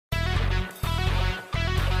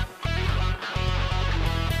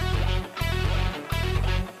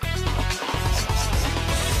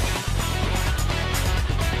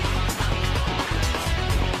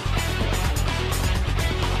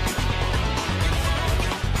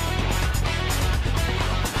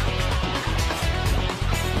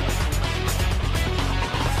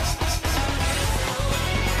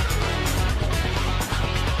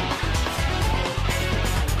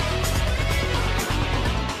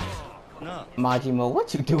Majima,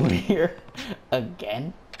 what you doing here?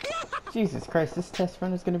 Again? Jesus Christ, this test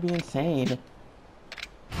run is gonna be insane.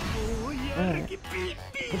 Alright.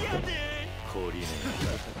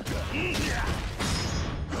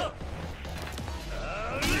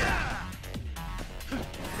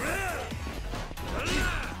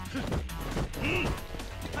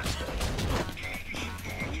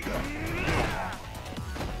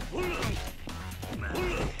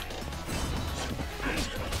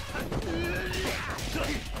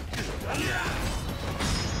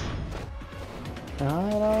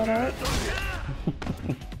 Alright.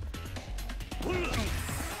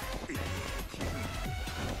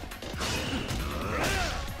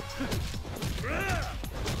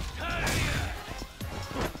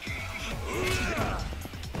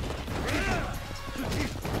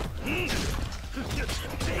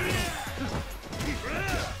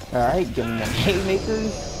 Alright, give them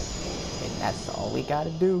haymakers, and that's all we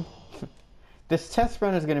gotta do. This test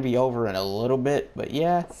run is gonna be over in a little bit, but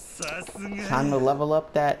yeah, time to level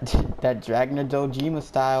up that Dragna Dojima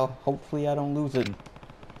style. Hopefully I don't lose it.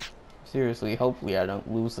 Seriously, hopefully I don't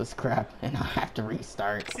lose this crap and I have to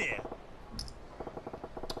restart.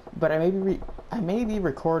 But I may be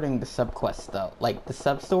recording the subquests though, like the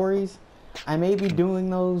sub stories. I may be doing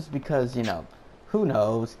those because, you know, who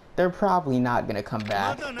knows? They're probably not gonna come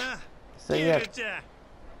back. So yeah,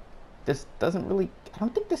 this doesn't really, I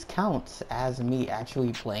don't think this counts as me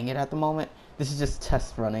actually playing it at the moment. This is just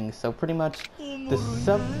test running, so pretty much the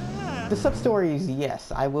sub stories,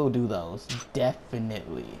 yes, I will do those,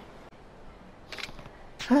 definitely.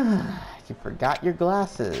 You forgot your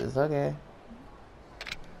glasses, okay.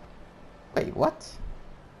 Wait, what?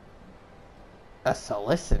 A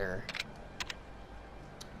solicitor?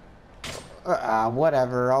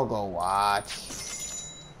 Whatever, I'll go watch.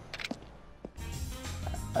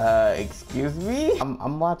 Excuse me?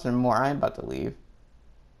 I'm watching more. I'm about to leave.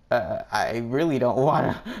 I really don't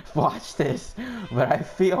want to watch this, but I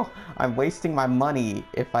feel I'm wasting my money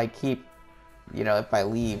if I keep, you know, if I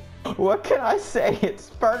leave. What can I say? It's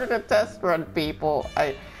part of the test run, people.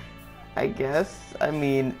 I guess. I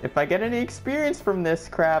mean, if I get any experience from this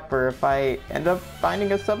crap, or if I end up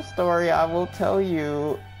finding a sub-story, I will tell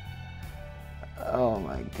you. Oh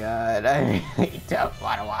my god, I really don't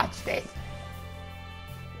want to watch this.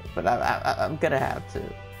 But I'm gonna have to.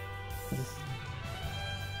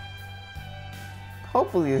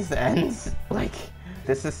 Hopefully this ends. Like,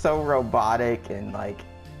 this is so robotic and like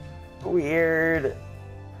weird.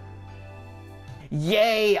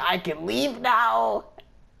 Yay, I can leave now.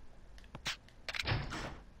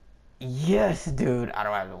 Yes, dude, I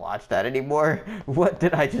don't have to watch that anymore. What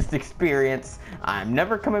did I just experience? I'm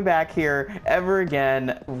never coming back here ever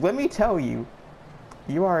again. Let me tell you,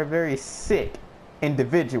 you are a very sick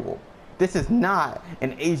individual. This is not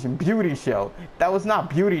an Asian beauty show. That was not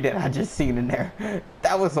beauty that I just seen in there.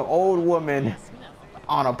 That was an old woman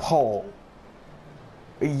on a pole.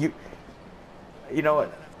 You know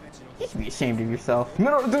what? You should be ashamed of yourself.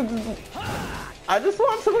 No, dude, I just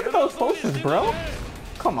want to look at those posters, bro.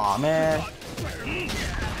 Come on, man.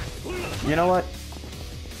 You know what?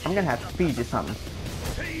 I'm gonna have to feed you something.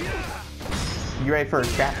 You ready for a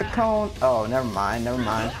traffic cone? Oh, never mind, never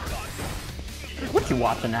mind. What you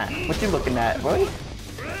watching at? What you looking at, boy?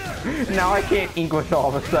 Now I can't English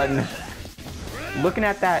all of a sudden. Looking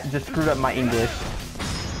at that just screwed up my English.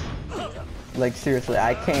 Like, seriously,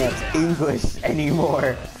 I can't English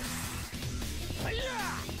anymore.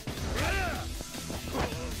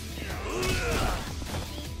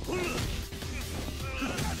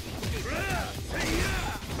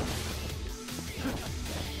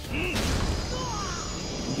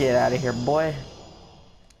 Get out of here, boy.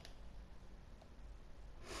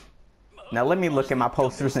 Now let me look at my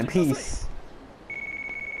posters in peace.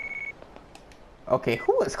 Okay,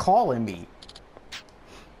 who is calling me?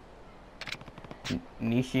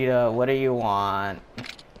 Nishida, what do you want?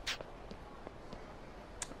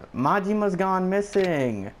 Majima's gone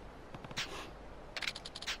missing.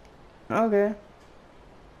 Okay.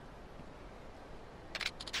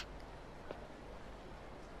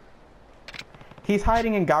 He's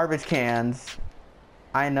hiding in garbage cans.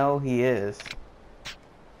 I know he is.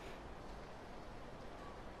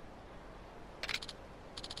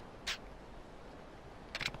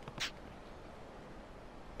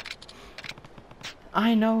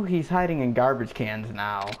 I know he's hiding in garbage cans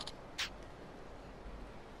now.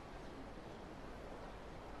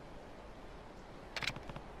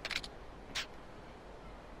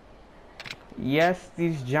 Yes,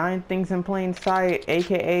 these giant things in plain sight,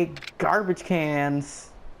 aka garbage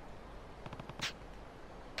cans.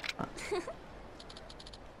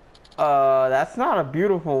 That's not a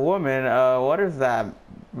beautiful woman. What is that?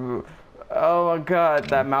 Oh my god,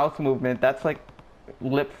 that mouth movement. That's like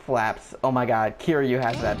lip flaps. Oh my god, Kiryu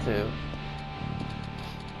has that too.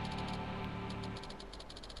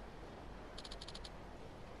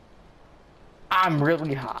 I'm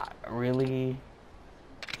really hot. Really?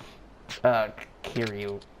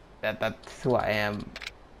 Kiryu. That's who I am.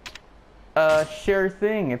 Sure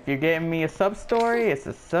thing. If you're getting me a sub-story, it's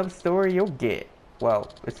a sub-story you'll get.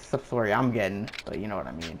 Well, it's a sub-story I'm getting, but you know what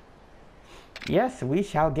I mean. Yes, we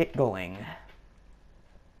shall get going.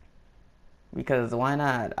 Because why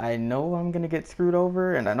not? I know I'm gonna get screwed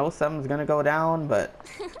over, and I know something's gonna go down, but...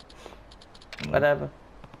 whatever.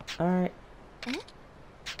 Alright.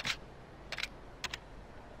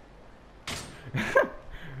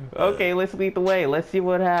 Okay, let's lead the way. Let's see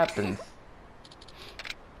what happens.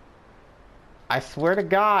 I swear to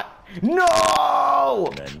God.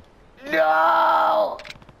 No! No!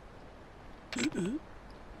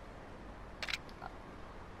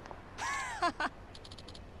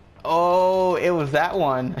 Oh, it was that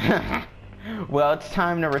one. Well, it's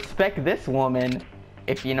time to respect this woman,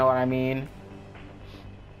 if you know what I mean.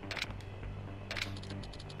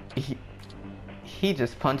 He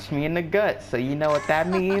just punched me in the gut, so you know what that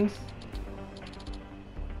means?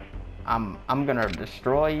 I'm gonna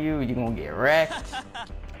destroy you, you're gonna get wrecked.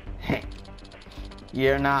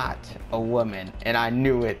 You're not a woman, and I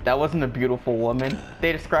knew it. That wasn't a beautiful woman.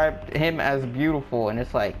 They described him as beautiful, and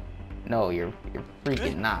it's like, no, you're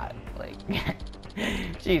freaking not. Like,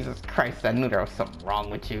 Jesus Christ, I knew there was something wrong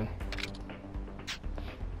with you.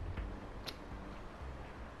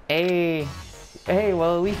 Hey,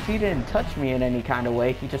 well, at least he didn't touch me in any kind of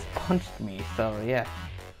way. He just punched me, so yeah.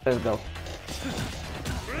 Let's go.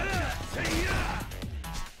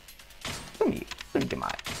 Let me get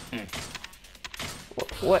my...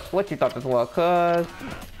 What you thought this was, cuz?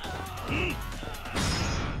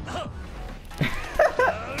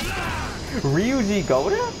 Ryuji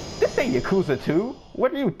Goda? This ain't Yakuza 2.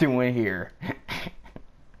 What are you doing here?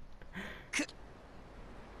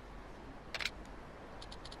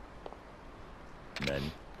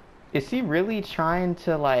 Is he really trying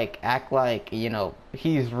to, like, act like, you know,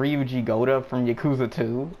 he's Ryuji Goda from Yakuza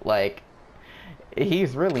 2? Like,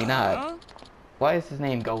 he's really not. Why is his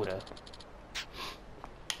name Goda?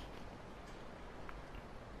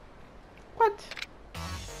 What?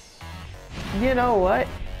 You know what?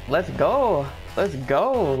 Let's go. Let's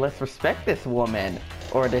go. Let's respect this woman.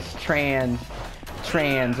 Or this trans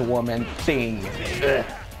woman thing. Ugh.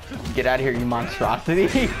 Get out of here, you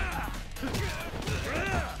monstrosity.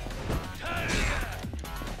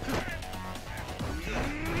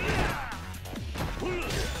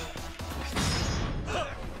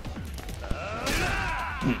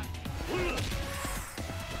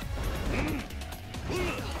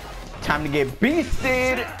 Time to get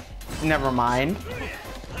beasted. Never mind.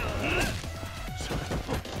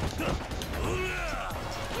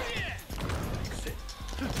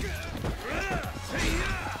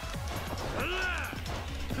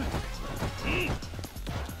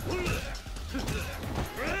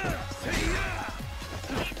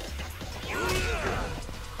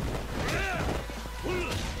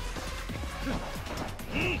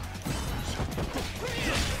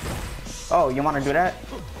 Oh, you want to do that?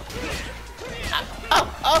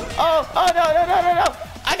 Oh, no.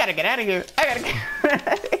 I gotta get out of here.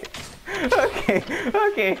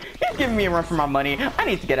 Okay. He's giving me a run for my money. I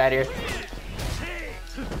need to get out of here.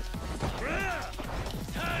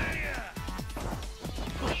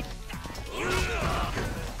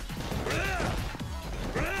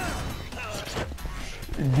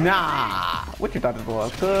 Nah. What you thought this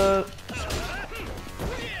was?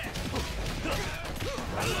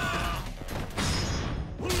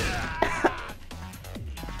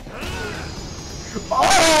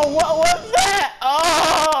 Oh, what was that?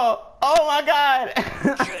 Oh my God.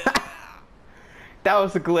 That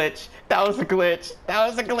was a glitch.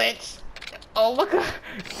 Oh my God.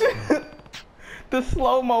 The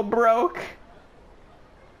slow-mo broke.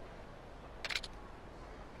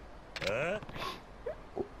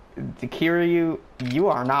 Kiryu, you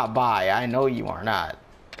are not bi. I know you are not.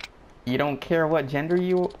 You don't care what gender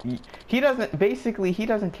he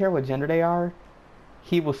doesn't care what gender they are.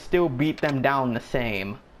 He will still beat them down the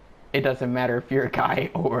same. It doesn't matter if you're a guy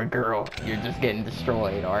or a girl. You're just getting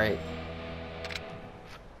destroyed, alright?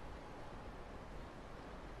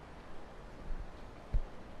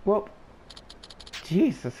 Well,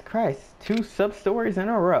 Jesus Christ. 2 sub-stories in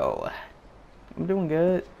a row. I'm doing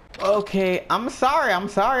good. Okay, I'm sorry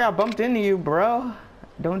I bumped into you, bro.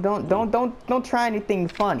 Don't try anything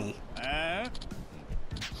funny.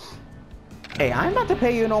 Hey, I ain't about to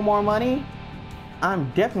pay you no more money.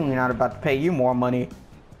 I'm definitely not about to pay you more money.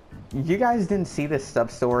 You guys didn't see this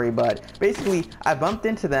sub-story, but basically, I bumped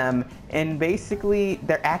into them, and basically,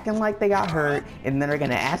 they're acting like they got hurt, and then they're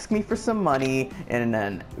gonna ask me for some money, and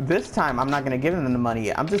then this time, I'm not gonna give them the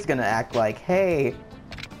money. I'm just gonna act like, hey,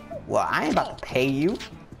 well, I ain't about to pay you.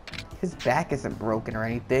 His back isn't broken or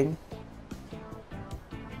anything.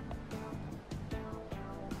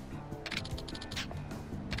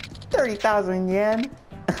 $30,000 yen?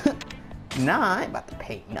 Nah, I ain't about to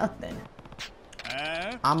pay nothing.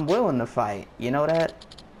 I'm willing to fight, you know that?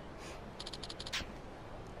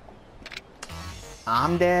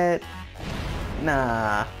 I'm dead?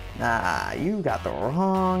 Nah, you got the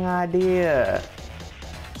wrong idea.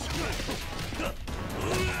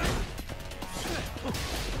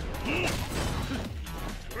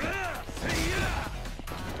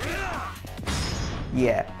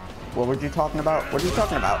 Yeah, what were you talking about? What are you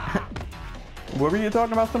talking about? What were you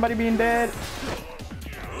talking about, somebody being dead?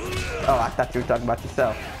 Oh, I thought you were talking about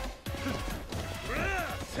yourself.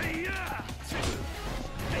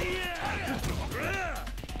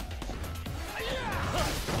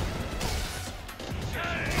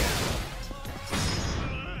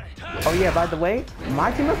 Oh yeah, by the way,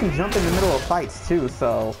 my team can jump in the middle of fights too,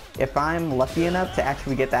 so if I'm lucky enough to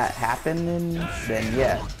actually get that happen, then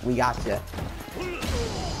yeah, we got you.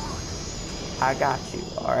 I got you,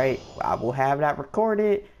 alright? I will have that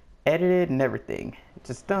recorded, edited, and everything.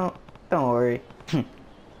 Just don't worry.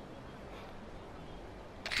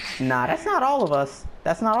 Nah, that's not all of us.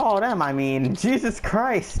 That's not all of them, I mean, Jesus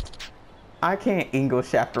Christ. I can't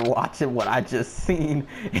English after watching what I just seen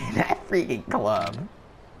in that freaking club.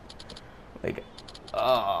 Like,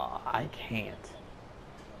 oh, I can't.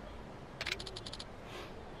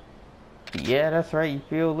 Yeah, that's right, you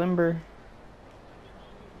feel limber.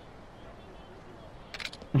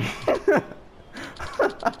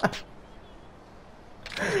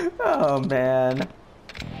 Oh, man.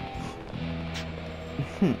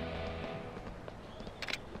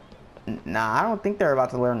 Nah, I don't think they're about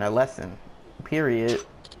to learn their lesson. Period.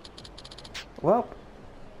 Well,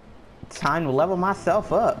 it's time to level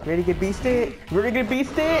myself up. Ready to get beasted? Ready to get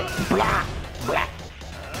beasted? Blah! Blah!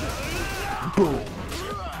 Boom!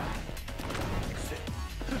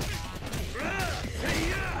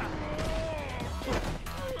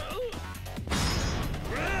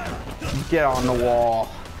 Get on the wall.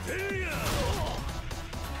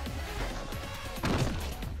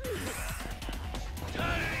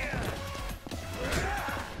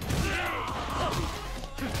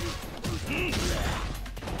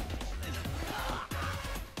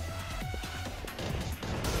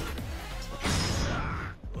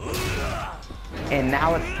 And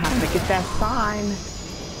now it's time to get that sign.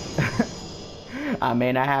 I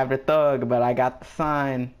may not have the thug, but I got the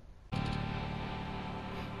sign.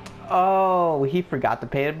 Oh, he forgot to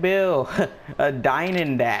pay the bill. A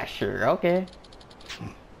dining dasher. Okay.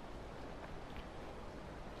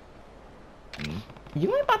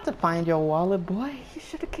 You ain't about to find your wallet, boy. You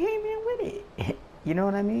should have came in with it. You know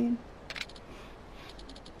what I mean?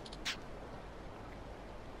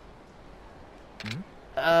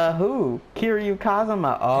 Who? Kiryu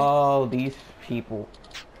Kazuma. Oh, these people.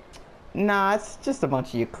 Nah, it's just a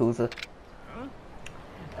bunch of Yakuza.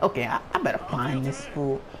 Okay, I better find this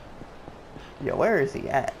fool. Yo, where is he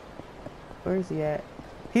at? Where is he at?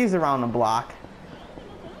 He's around the block.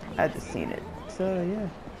 I just seen it. So, yeah.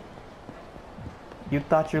 You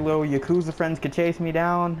thought your little Yakuza friends could chase me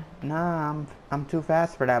down? Nah, I'm too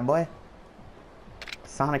fast for that, boy.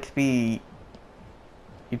 Sonic speed.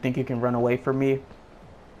 You think you can run away from me?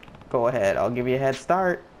 Go ahead, I'll give you a head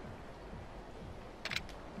start.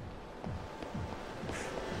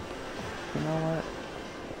 You know what?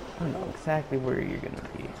 I know exactly where you're gonna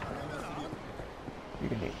be. You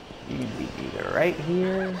can be either right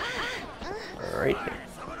here or right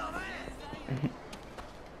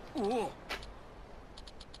there.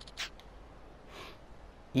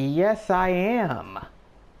 Yes, I am.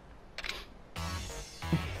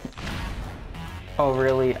 Oh,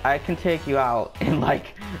 really? I can take you out in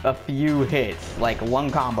like a few hits, like one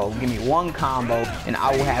combo. Give me one combo, and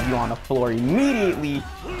I will have you on the floor immediately.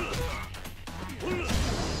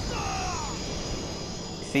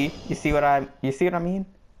 See? You see what I mean?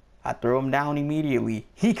 I threw him down immediately.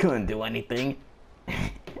 He couldn't do anything.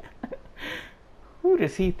 Who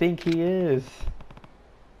does he think he is?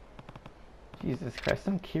 Jesus Christ,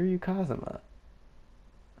 I'm Kiryu Kazuma.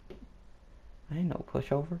 I ain't no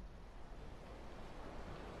pushover.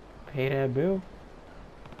 Pay that bill.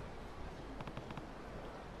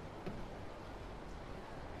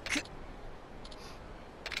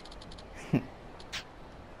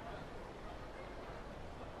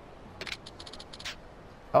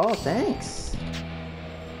 Oh, thanks.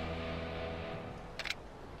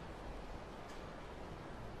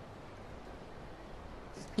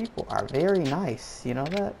 These people are very nice, you know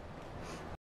that?